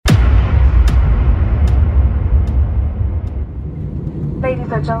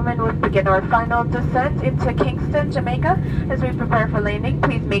and gentlemen, we'll begin our final descent into Kingston, Jamaica. As we prepare for landing,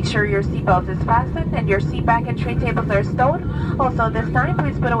 please make sure your seatbelt is fastened and your seat back and tray tables are stowed. Also, this time,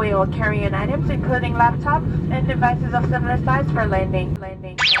 please put away all carry-on items, including laptops and devices of similar size for landing.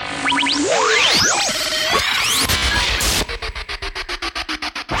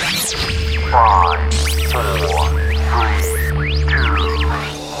 Five, four, three, two,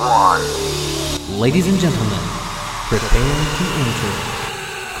 one. Ladies and gentlemen, prepare to enter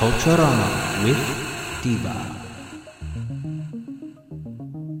Culturama with Diva.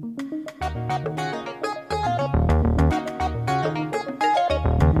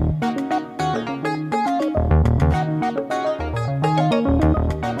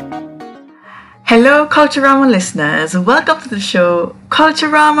 Hello Culturama listeners, welcome to the show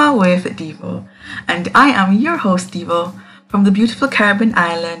Culturama with Devo, and I am your host Devo from the beautiful Caribbean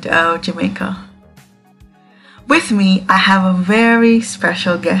island of Jamaica. With me I have a very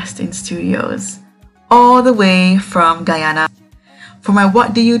special guest in studios, all the way from Guyana, for my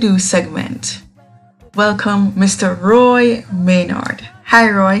What Do You Do segment. Welcome Mr. Roy Maynard. Hi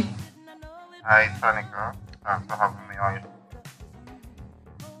Roy. Hi Tanika, thanks for having me on.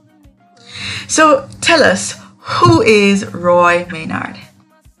 So tell us, who is Roy Maynard?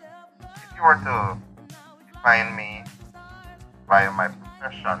 If you were to define me by my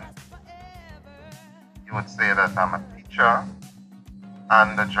profession, you would say that I'm a teacher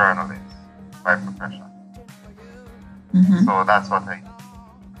and a journalist by profession. Mm-hmm. So that's what I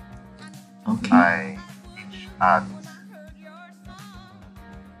do. Okay. I teach at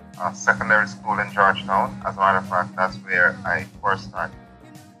a secondary school in Georgetown. As a matter of fact, that's where I first started.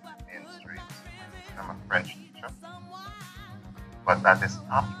 I'm a French teacher, but that is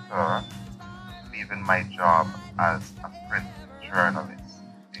after leaving my job as a print journalist.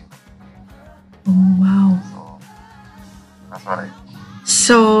 Oh wow. So that's what I do.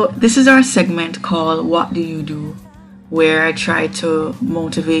 So this is our segment called What Do You Do, where I try to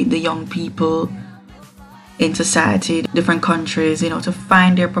motivate the young people in society, different countries, to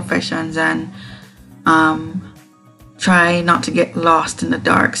find their professions and try not to get lost in the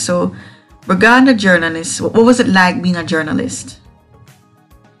dark. So regarding a journalist, what was it like being a journalist?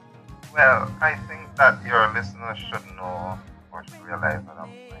 Well, I think that your listeners should know or should realize that I'm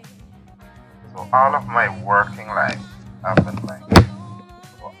like, so all of my working life I've been like,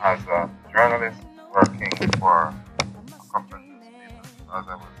 so as a journalist working for a couple of newspapers as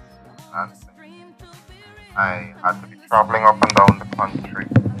I was freelancing. I had to be traveling up and down the country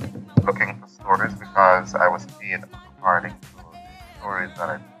looking for stories because I was paid according to the stories that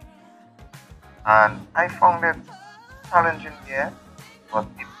I did. And I found it challenging, yeah, but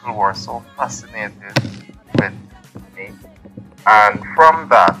people were so fascinated with me. And from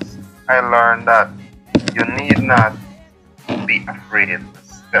that, I learned that you need not be afraid to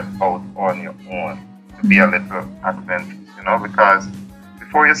step out on your own, to be a little adventurous, because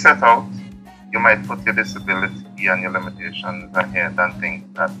before you set out, you might put your disability and your limitations ahead and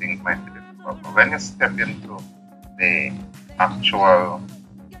think that things might be difficult. But when you step into the actual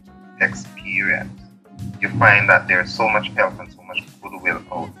experience, you find that there's so much help and so much goodwill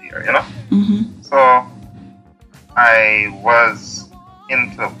out there, Mm-hmm. So I was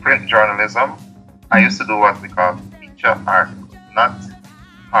into print journalism. I used to do what we call feature articles, not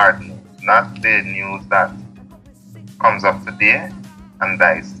hard news, not the news that comes up today and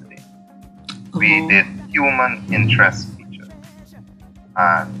dies today. We did human interest features,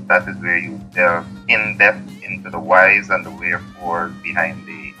 and that is where you delve in depth into the whys and the wherefores behind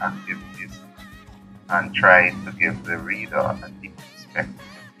the activities and try to give the reader a deep perspective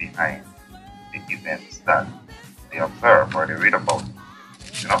behind the events that they observe or they read about,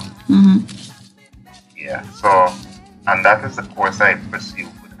 Mm-hmm. Yeah, so, and that is the course I pursued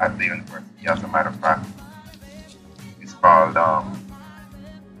at the university. As a matter of fact, it's called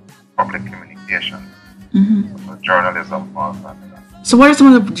public communication. Mm-hmm. So journalism falls under that. So what are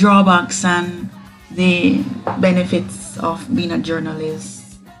some of the drawbacks and the benefits of being a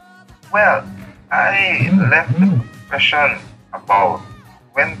journalist? Well, I left the profession about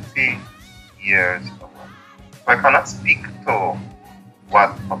 20 years ago. So I cannot speak to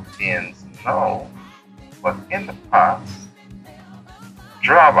what obtains now, but in the past,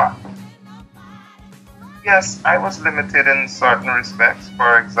 drawback. Yes, I was limited in certain respects.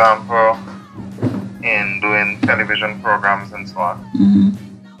 For example, in doing television programs and so on. Mm-hmm.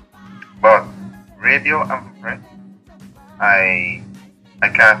 But radio and print, I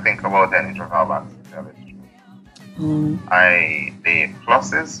can't think about any drawbacks to tell it the truth. The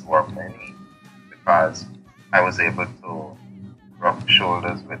pluses were many because I was able to rub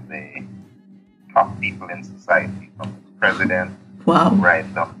shoulders with the top people in society, from the president Wow. right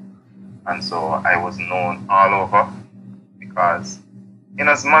up. And so I was known all over because, in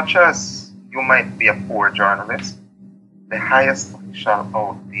as much as you might be a poor journalist, the highest official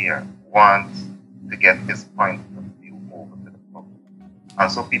out there wants to get his point of view over to the public.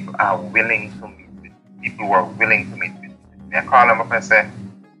 And so people are willing to meet with people who are willing to meet with me. I call them up and say,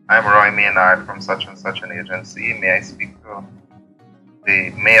 I'm Roy Maynard from such and such an agency. May I speak to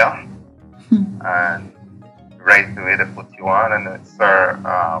the mayor? And right away they put you on and sir,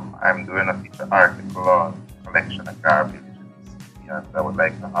 I'm doing a feature article on collection of garbage in the city and I would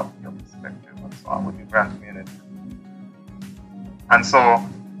like to have your perspective and so on. Would you grant me an interview? And so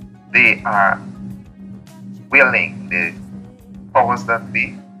they are willing, the powers that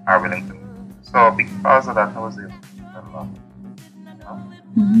be are willing to move. So because of that, I was able to do a lot.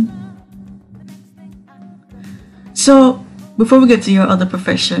 So before we get to your other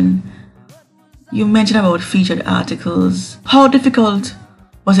profession, you mentioned about featured articles. How difficult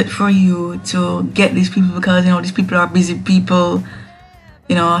was it for you to get these people? Because, these people are busy people,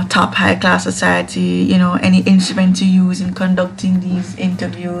 top high class society, any instrument to use in conducting these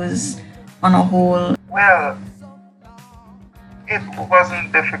interviews on a whole? Well, it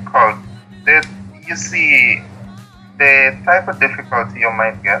wasn't difficult. You see, the type of difficulty you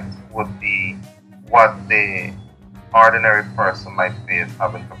might get would be what the ordinary person might face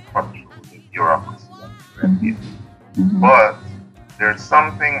having to cut through the bureaucracy and red tape. But there's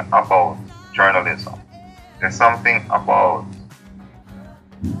something about journalism. There's something about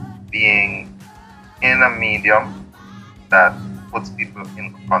being in a medium that puts people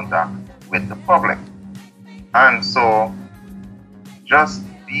in contact with the public. And so just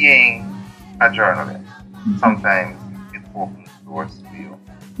being a journalist, sometimes it opens doors to you.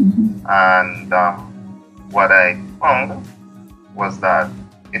 And what I found was that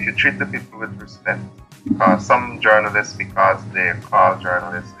if you treat the people with respect, because some journalists, because they're called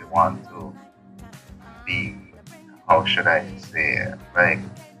journalists, they want to be, how should I say, like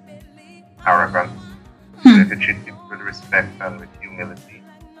arrogant. So if you treat people with respect and with humility,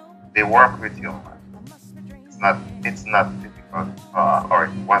 they work with you. It's not difficult, or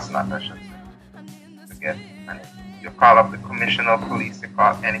it was not, I should say, to get anything. You call up the commissioner of police, you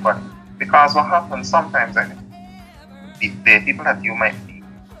call anybody. Because what happens sometimes, I think, the people that you might be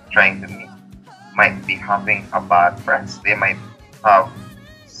trying to meet might be having a bad press. They might have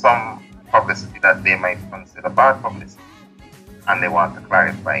some publicity that they might consider bad publicity, and they want to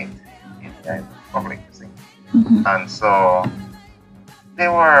clarify it in the public. And so they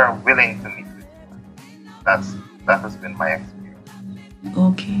were willing to meet with you. That has been my experience.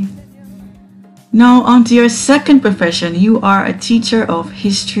 Okay. Now on to your second profession. You are a teacher of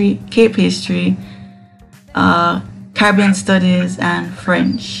history, Cape history, Caribbean studies, and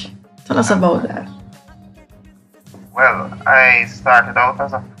French. Tell us about that. Well, I started out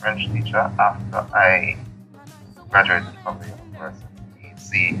as a French teacher after I graduated from the university.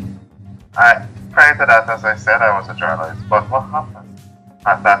 See, prior to that, as I said, I was a journalist. But what happened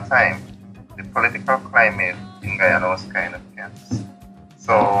at that time, the political climate in Guyana was kind of tense.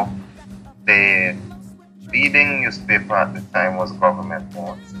 So the leading newspaper at the time was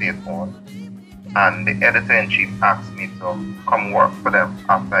government-owned, state-owned, and the editor-in-chief asked me to come work for them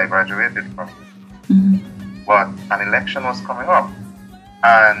after I graduated from it. But an election was coming up,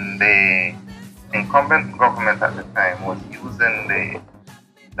 and the incumbent government at the time was using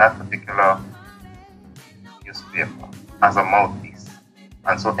that particular newspaper as a mouthpiece.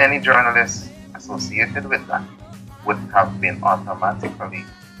 And so any journalist associated with that would have been automatically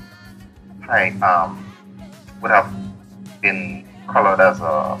would have been colored as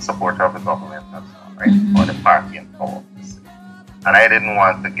a supporter of the government and so on, right? Or the party in power. And I didn't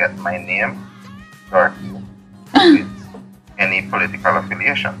want to get my name dirty with any political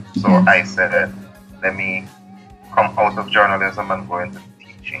affiliation. So I said, let me come out of journalism and go into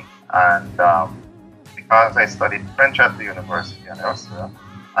teaching. And because I studied French at the university and elsewhere,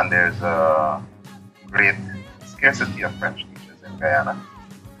 and there's a great scarcity of French teachers in Guyana,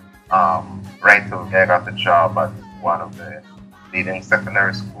 right away I got a job at one of the leading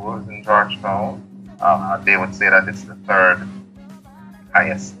secondary schools in Georgetown. They would say that it's the third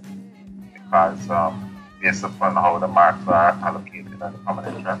highest because based upon how the marks are allocated at the common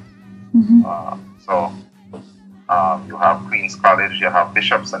entrance. So you have Queen's College, you have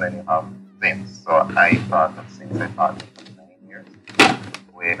Bishops, and then you have Saints. So I thought that since I taught for 9 years,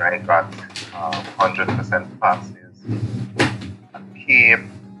 where I got 100% passes at Cape,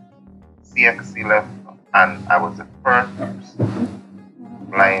 CXC left, and I was the first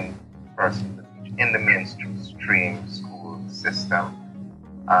blind person to teach in the mainstream school system.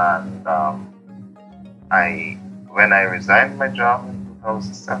 And I when I resigned my job in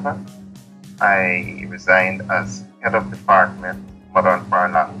 2007, I resigned as head of department, modern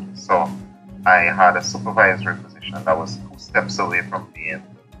foreign languages. So I had a supervisory position that was 2 steps away from being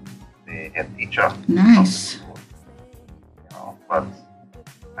the head teacher of the Nice. school. But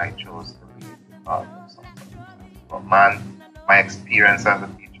I chose to leave because of some circumstances. But man, my experience as a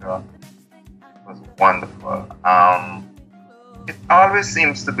teacher was wonderful. It always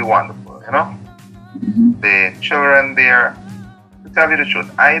seems to be wonderful, The children there, to tell you the truth,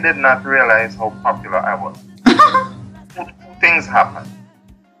 I did not realize how popular I was. Two things happened.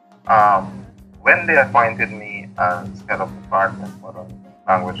 When they appointed me as head of department for the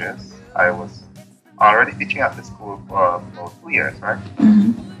languages, I was already teaching at the school for about 2 years, right?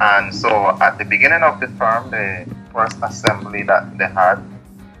 And so at the beginning of the term, the first assembly that the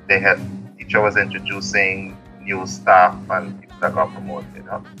head teacher was introducing new staff and people that got promoted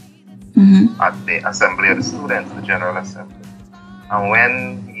at the assembly of the students, the general assembly. And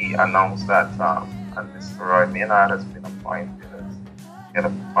when he announced that and Mr. Roy Maynard has been appointed as head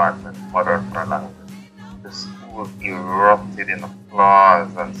of department, modern foreign language, the school erupted in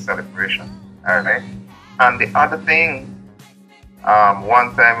applause and celebration. All right. And the other thing,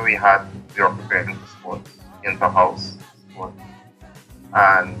 one time we were preparing for sports, inter-house sports,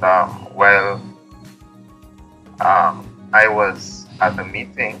 and I was at a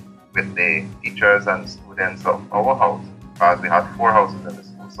meeting with the teachers and students of our house, because we had 4 houses in the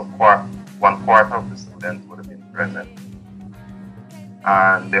school, so 1/4 of the students would have been present.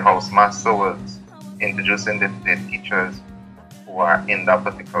 And the housemaster was introducing the teachers who are in that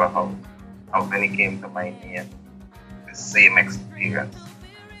particular house. And when he came to my name, the same experience.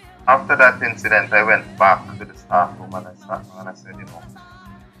 After that incident, I went back to the staff room and I said,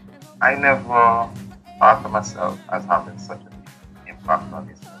 I never thought of myself as having such an impact on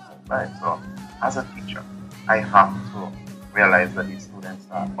these students' lives. So, as a teacher, I have to realize that these students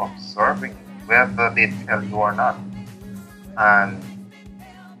are observing you, whether they tell you or not. And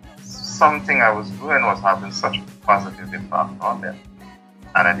something I was doing was having such a positive impact on them.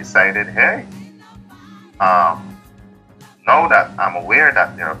 And I decided, hey, now that I'm aware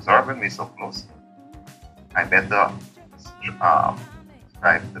that they're observing me so closely, I better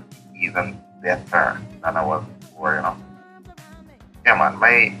strive to be even better than I was before, Yeah, man,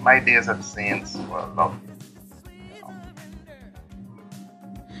 my days at Saints were lovely.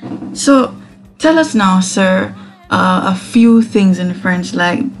 So, tell us now, sir, a few things in French,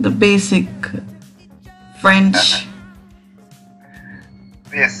 like the basic French.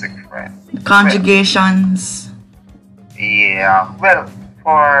 Basic French. Conjugations. Yeah, well,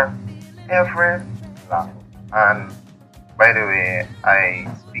 for every language. And by the way, I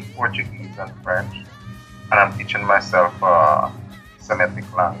speak Portuguese and French, and I'm teaching myself Semitic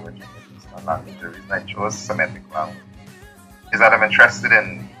language, Eastern language. The reason I chose Semitic language is that I'm interested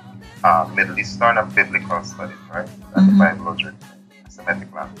in Middle Eastern and biblical studies, right? And the Bible is written in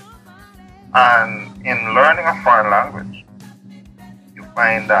Semitic language. And in learning a foreign language, you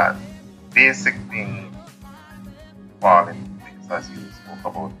find that basic things fall into place, as you spoke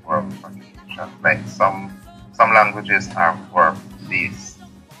about verb conjugation. Like some languages are verb based,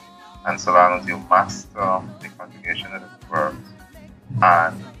 and so long as you master the conjugation of the verbs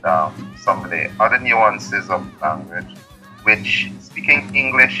and some of the other nuances of language, which speaking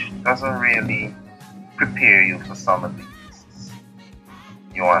English doesn't really prepare you for some of these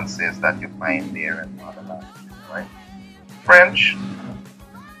nuances that you find there in other languages, right? French,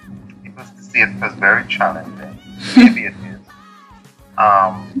 people see it as very challenging. Maybe it is.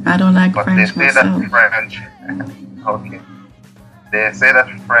 I don't like but French they say myself. that French, okay. They say that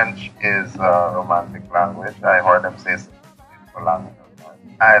French is a romantic language. I heard them say it's a beautiful language.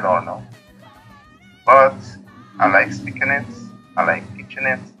 I don't know. But I like speaking it. I like teaching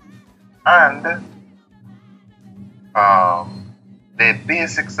it. And the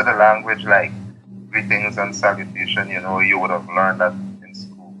basics of the language, like greetings and salutation, you would have learned that in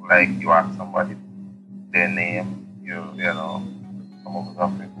school. Like you ask somebody their name, comment vous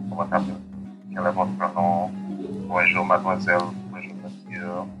appelez? Quel est votre nom? Bonjour mademoiselle, bonjour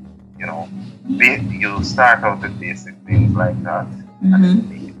monsieur. You start out with basic things like that, and then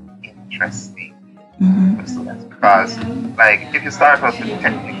make it interesting for students. Because, like, if you start out with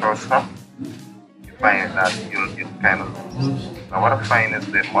technical stuff, you find that you kind of lose. Now, what I find is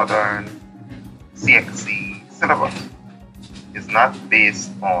the modern CXC syllabus is not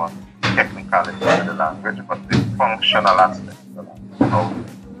based on technicality of the language, but the functional aspect of the language. How to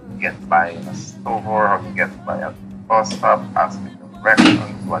get by in a store, how to get by at the bus stop, asking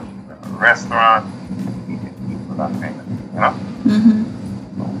directions, what in a restaurant, meeting people, that kind of thing,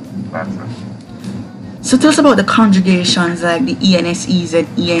 So that's it. So tell us about the conjugations like the ENSEs and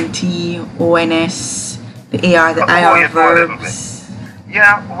ENT, ONS, the AR, the IR verbs.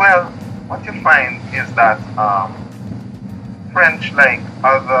 Yeah, well, what you find is that French, like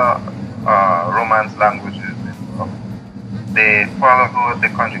other Romance languages, they follow the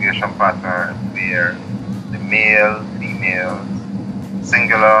conjugation pattern where the male, female,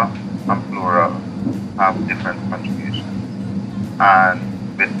 singular, and plural have different conjugations. And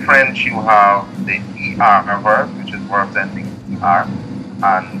with French, you have the ER verb, which is verbs ending ER,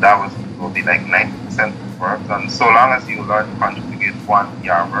 and that will be like 90% of verbs. And so long as you learn to conjugate one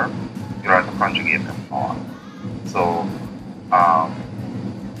ER verb, you learn to conjugate them all. So,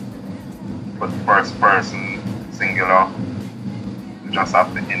 for the first person singular, you just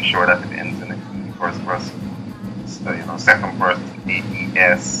have to ensure that it ends in a E. First person, second person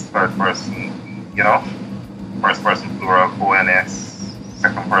AES, third person, first person plural ONS.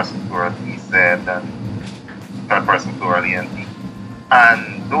 Second person plural EZ, and third person plural ENT.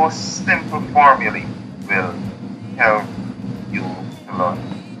 And those simple formulae will help you to learn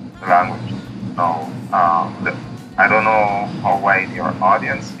the language. Now, I don't know how wide your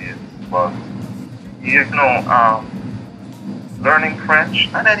audience is, but learning French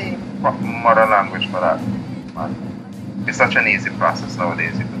and any mother language for that, it's such an easy process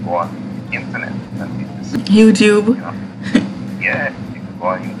nowadays. You can go on the internet and YouTube. Yeah. Go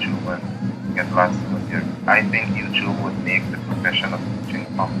on YouTube and get lots of material. I think YouTube would make the profession of teaching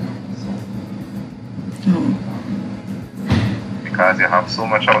comfortable. Because you have so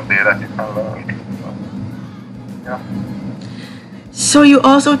much out there that you can learn. Yeah. So you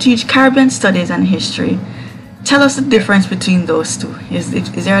also teach Caribbean studies and history. Tell us the difference between those two. Is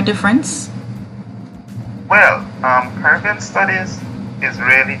there a difference? Well, Caribbean studies is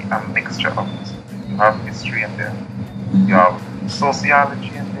really a mixture of this. You have history in there. Mm-hmm. You have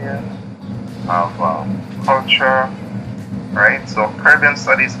sociology in there, of culture, right? So Caribbean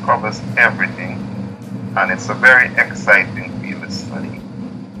studies covers everything, and it's a very exciting field of study.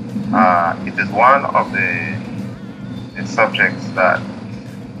 It is one of the subjects that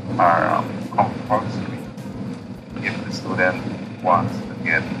are compulsory if the student wants to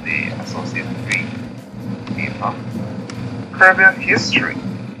get the associate degree in Caribbean history,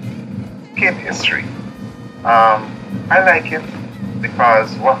 Cape history. I like it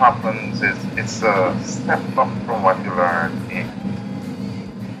because what happens is it's a step up from what you learn in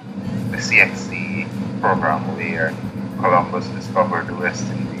the CXC program where Columbus discovered the West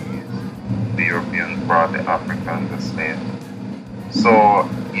Indies, the Europeans brought the Africans as slaves. So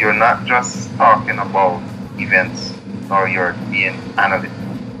you're not just talking about events or you're being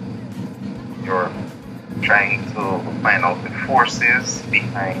analytical. You're trying to find out the forces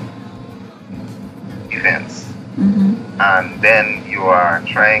behind events. Mm-hmm. And then you are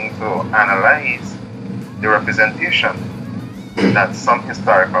trying to analyze the representation that some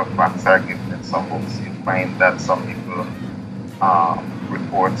historical facts are given in some books. You find that some people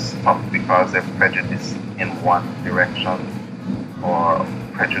report stuff because they're prejudiced in one direction or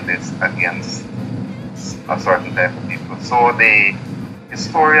prejudiced against a certain type of people. So the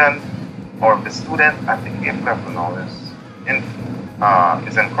historian or the student at the Cape level now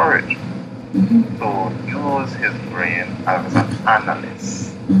is encouraged to use his brain as an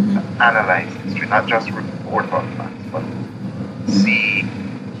analyst, to analyze history, not just report on facts, but see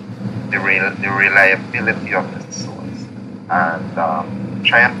the reliability of the source, and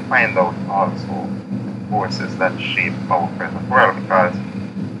try and find out also forces that shape our present world, because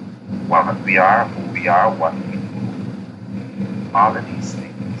what we are, who we are, what we do, all of these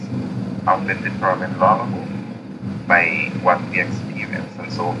things have been determined long ago by what we experience.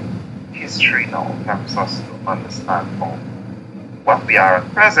 And so history now helps us to understand what we are at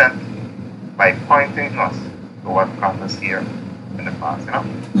present by pointing us to what comes here in the past,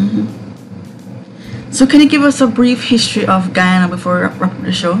 So can you give us a brief history of Guyana before we wrap up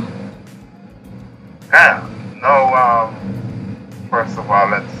the show? Guyana. Now, first of all,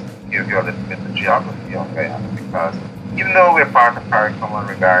 let's give you a little bit of geography of Guyana, because even though we're part of CARICOM and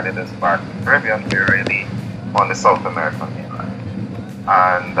regarded as part of the Caribbean, we're really on the South American mainland.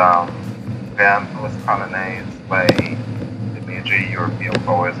 And Guyana was colonized by the major European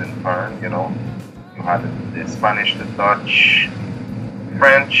powers in turn, You had the Spanish, the Dutch,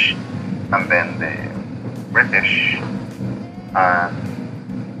 French, and then the British. And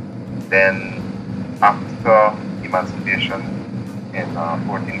then after emancipation in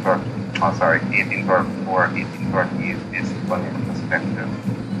 1834, 1838, this is one in perspective.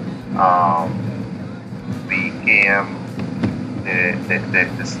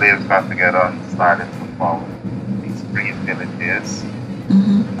 The slaves got together and started to form these free villages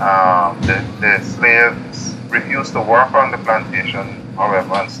The slaves refused to work on the plantation,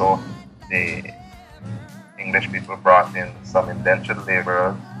 however, and so the English people brought in some indentured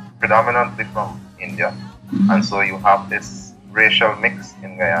laborers, predominantly from India. And so you have this racial mix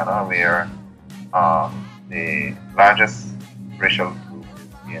in Guyana where the largest racial group is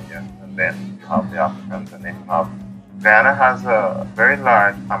the Indians, and then you have the Africans, and then you have Guyana has a very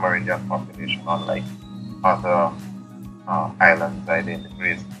large Amerindian population, unlike other islands, either in the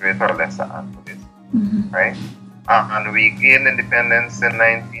Greater or Lesser Antilles, right? And we gained independence in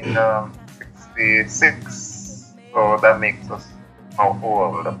 1966, so that makes us how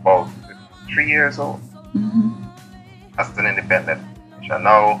old? About 53 years old as an independent nation.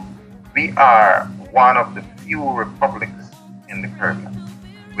 Now, we are one of the few republics in the Caribbean,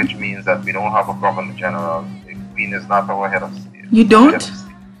 which means that we don't have a governor general. The Queen is not our head of state. You don't?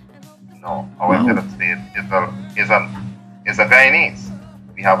 No, our head of state is a Guyanese.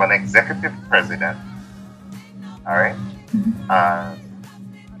 We have an executive president. All right? And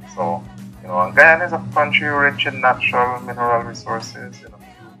so, and Guyana is a country rich in natural mineral resources.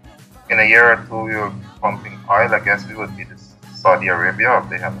 In a year or two, we will be pumping oil. I guess we would be the Saudi Arabia of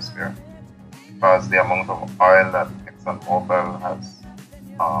the hemisphere, because the amount of oil that ExxonMobil has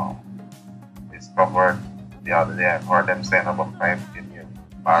discovered the other day, I heard them saying about 5 billion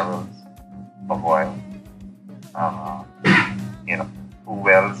barrels of oil. 2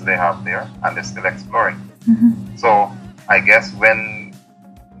 wells they have there, and they're still exploring. So I guess when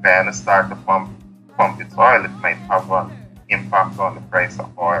Guyana start to pump its oil, it might have an impact on the price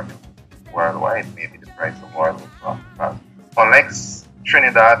of oil worldwide. Maybe the price of oil will drop. Unlike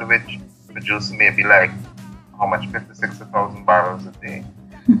Trinidad, which produces maybe like how much, 50,000-60,000 barrels a day,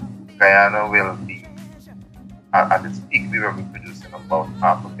 Guyana will be at its peak. We will be producing about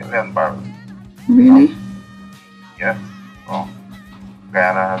 500 million barrels. Really? Yes. So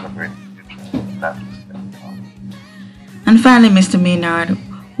Guyana has a great future in that respect. And finally, Mr. Maynard,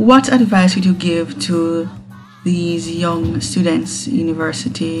 what advice would you give to these young students,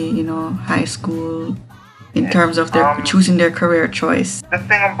 university, high school, in terms of their choosing their career choice? The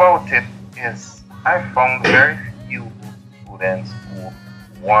thing about it is, I found very few students who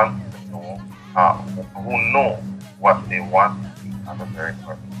want to know, who know what they want to be at a very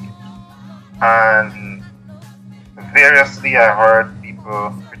early age. And variously, I heard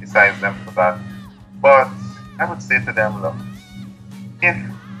people criticize them for that. But I would say to them, look, if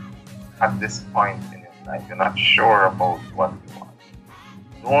at this point in your life you're not sure about what you want,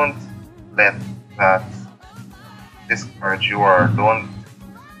 don't let that discourage you, or don't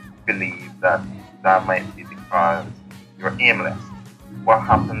believe that might be because you're aimless. What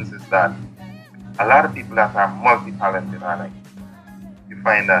happens is that a lot of people that are multi-talented are like, you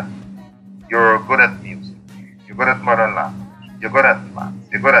find that you're good at music, you're good at modern language, you're good at maths,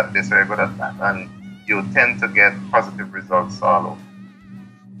 you're good at this, or you're good at that, and you tend to get positive results all over.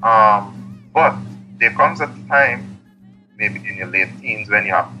 But there comes a time, maybe in your late teens, when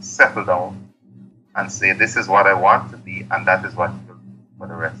you have to settle down and say, this is what I want to be, and that is what you'll do for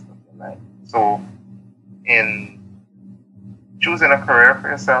the rest of your life. So, in choosing a career for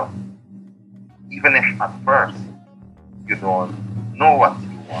yourself, even if at first you don't know what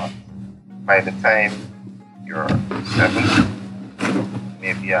you want, by the time you're 70,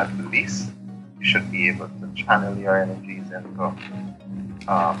 maybe at the least, you should be able to channel your energies into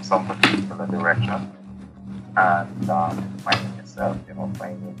some particular direction and find yourself,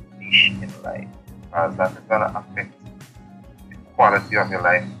 find your niche in life, because that is going to affect the quality of your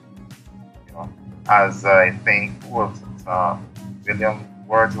life. As I think, who was it? William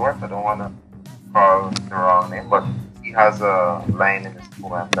Wordsworth, I don't want to call the wrong name, but he has a line in his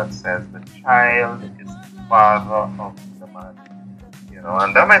poem that says, the child is the father of the man.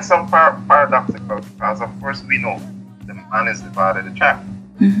 And that might sound paradoxical, because of course we know the man is the father of the child.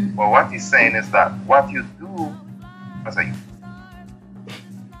 But what he's saying is that what you do as a youth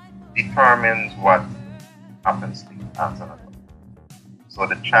determines what happens to you as an adult. So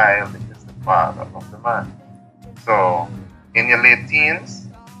the child is the father of the man. So in your late teens,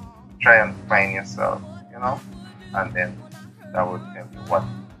 try and find yourself, and then that would tell you what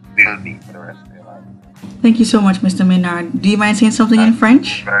will be for the rest of your life. Thank you so much, Mr. Maynard. Do you mind saying something in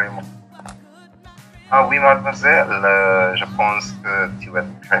French? Very much. Oui, mademoiselle, je pense que tu es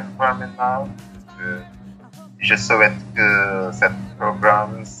très fort maintenant. Je souhaite que ce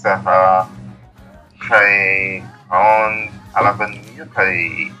programme sera très grand à l'avenir.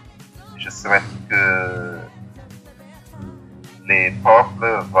 Je souhaite que les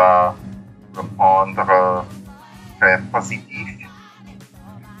peuples vont répondre très positif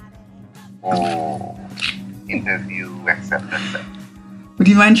aux interviews, etc. Would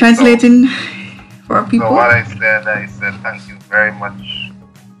you mind translating for our people? So what I said, thank you very much.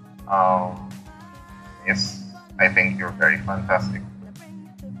 Yes, I think you're very fantastic.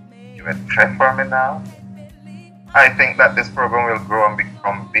 You are trend for me now. I think that this program will grow and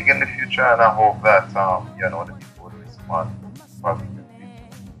become big in the future, and I hope that the people will respond positively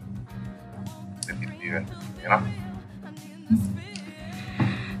to the video,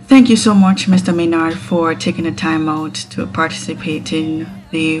 Thank you so much, Mr. Maynard, for taking the time out to participate in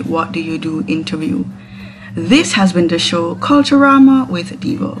the What Do You Do interview. This has been the show Culturama with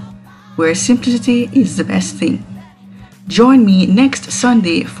Devo, where simplicity is the best thing. Join me next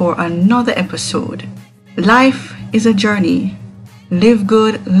Sunday for another episode. Life is a journey. Live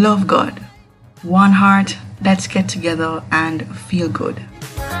good, love God. One heart, let's get together and feel good.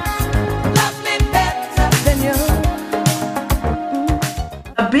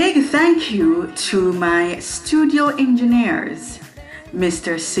 A big thank you to my studio engineers,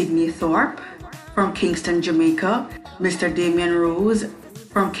 Mr. Sidney Thorpe from Kingston, Jamaica, Mr. Damian Rose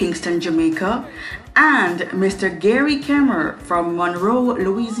from Kingston, Jamaica, and Mr. Gary Kemmer from Monroe,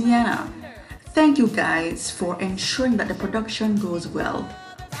 Louisiana. Thank you guys for ensuring that the production goes well.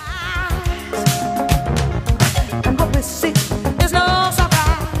 And what we see is no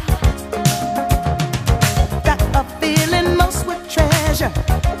surprise. Got a feeling most would treasure